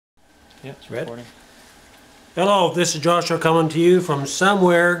Yeah, it's Red. recording. Hello, this is Joshua coming to you from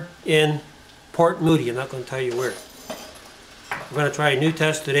somewhere in Port Moody. I'm not going to tell you where. We're going to try a new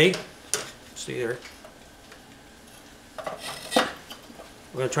test today. See there.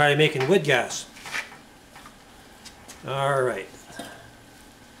 We're going to try making wood gas. Alright.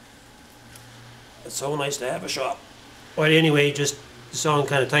 It's so nice to have a shop. But anyway, just sound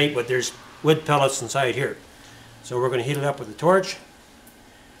kind of tight, but there's wood pellets inside here. So we're going to heat it up with a torch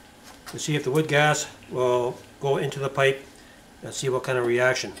to see if the wood gas will go into the pipe and see what kind of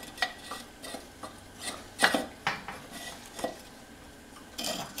reaction.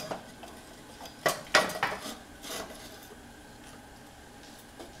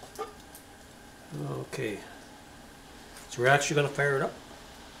 Okay, so we're actually going to fire it up.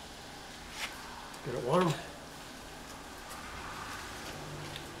 Get it warm.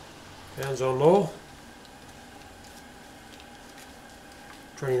 Fans on low.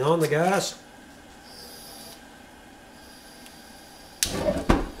 Turning on the gas.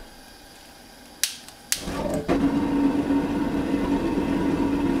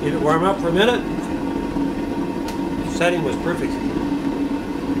 Leave it warm up for a minute. The setting was perfect.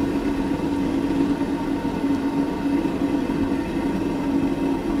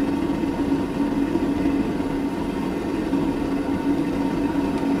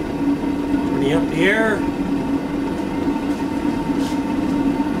 Turning up the air.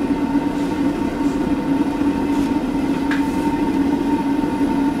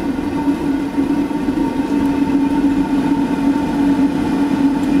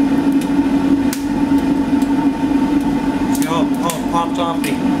 Popped off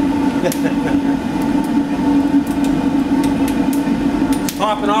me. It's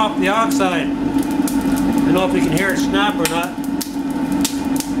popping off the oxide. I don't know if you can hear it snap or not.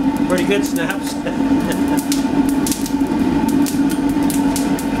 Pretty good snaps.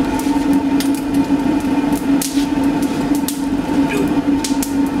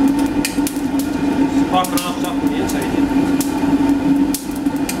 It's popping off top of the inside here.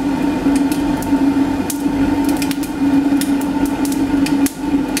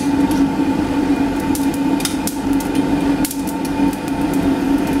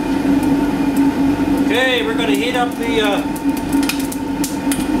 Okay, we're going to heat up the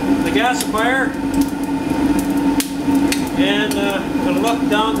gasifier, and going to look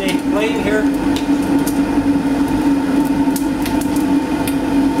down the flame here.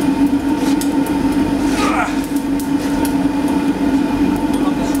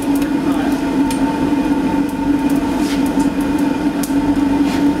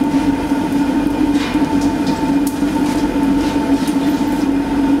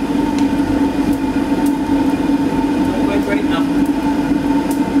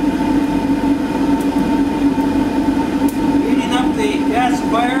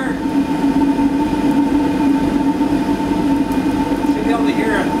 Gasifier. Should be able to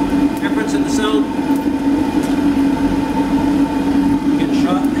hear a difference in the sound. Get a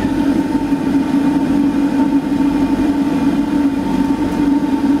shot.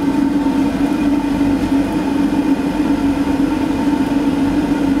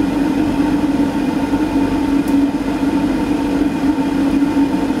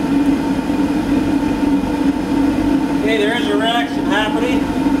 Okay, there is a reaction happening.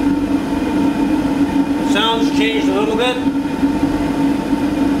 The sound's changed a little bit.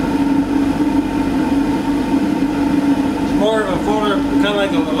 It's more of a fuller, kind of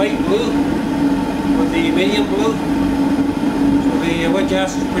like a light blue with the medium blue. So the wood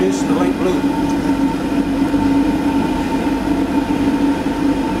gas is producing the light blue.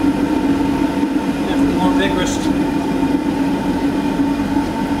 Definitely more vigorous.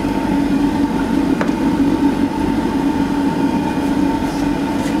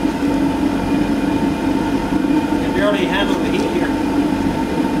 Barely handle the heat here.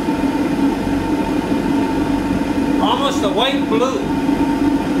 Almost a white blue.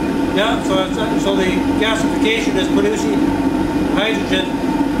 Yeah, so the gasification is producing hydrogen,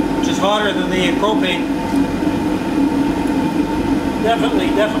 which is hotter than the propane. Definitely.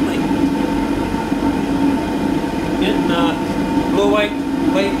 Getting blue-white,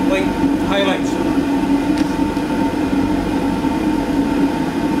 white highlights.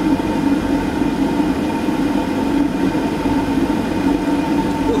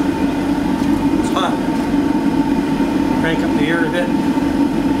 Crank up the air a bit.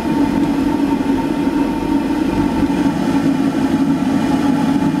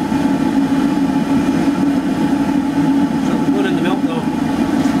 So we're putting the milk though.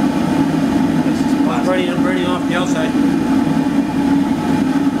 I'm burning off the outside.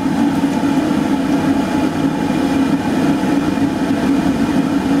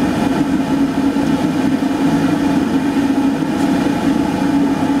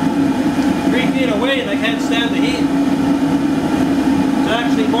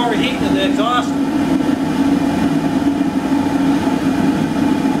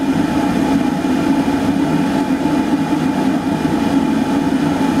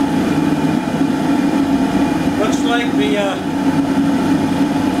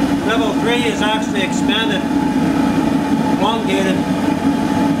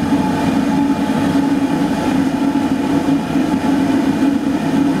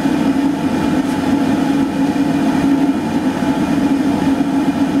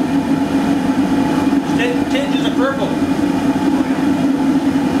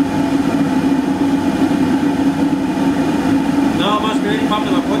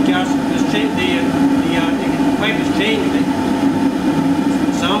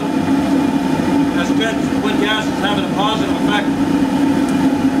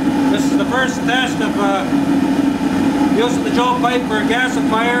 first test of using the Joe pipe for a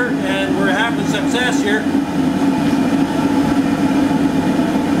gasifier, and we're having success here.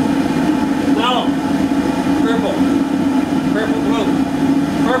 Now, purple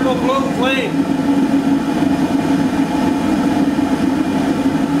blue flame.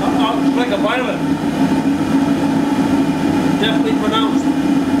 It's like a violet. Definitely pronounced.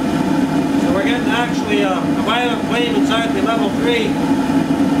 So we're getting actually a violet flame inside the level 3.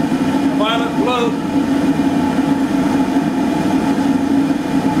 A violet blue.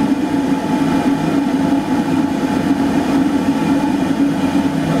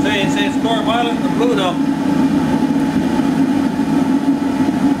 Say it's more violet than blue now.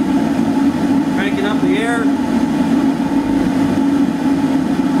 Cranking up the air.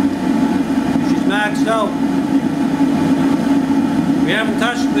 She's maxed out. We haven't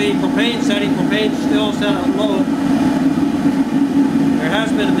touched the propane setting. Propane's still set on low. There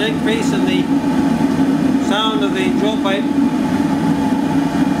has been an increase in the sound of the drill pipe.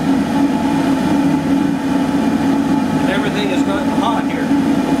 And everything has gotten hot here.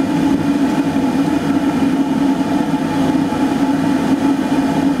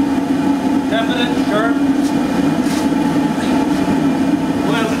 Definite, sharp,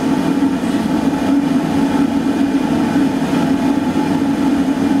 well,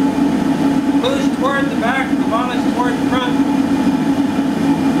 blue's toward the back, the violet's toward the front.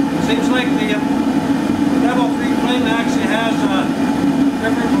 Seems like the level 3 flame actually has a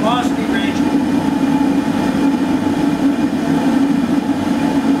different velocity range.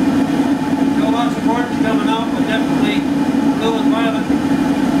 Still lots of orange coming out, but definitely blue and violet.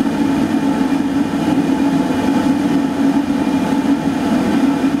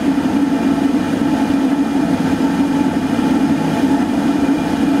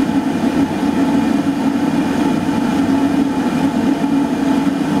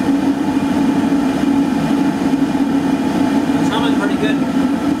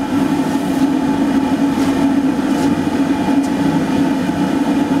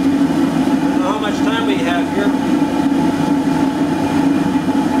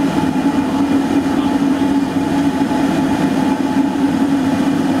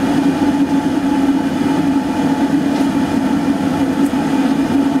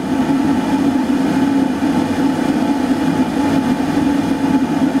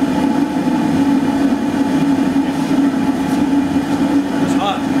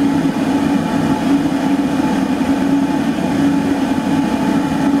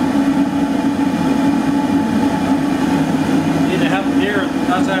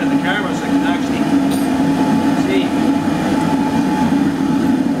 Outside of the camera so I can actually see.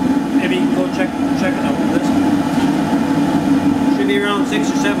 Maybe you can go check it out with this. Should be around 6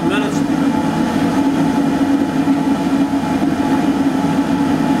 or 7 minutes.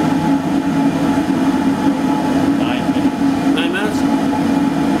 9 minutes.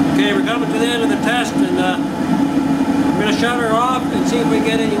 Okay, we're coming to the end of the test, and we're going to shut her off and see if we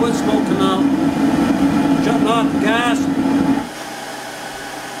get any wood smoke coming out. Shutting off the gas.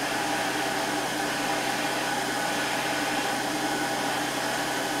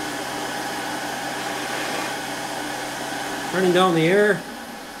 Turning down the air.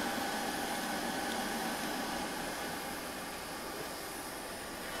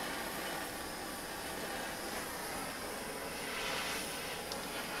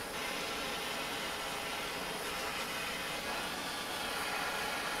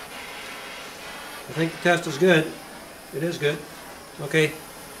 I think the test is good. It is good. Okay,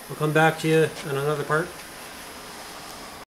 we'll come back to you on another part.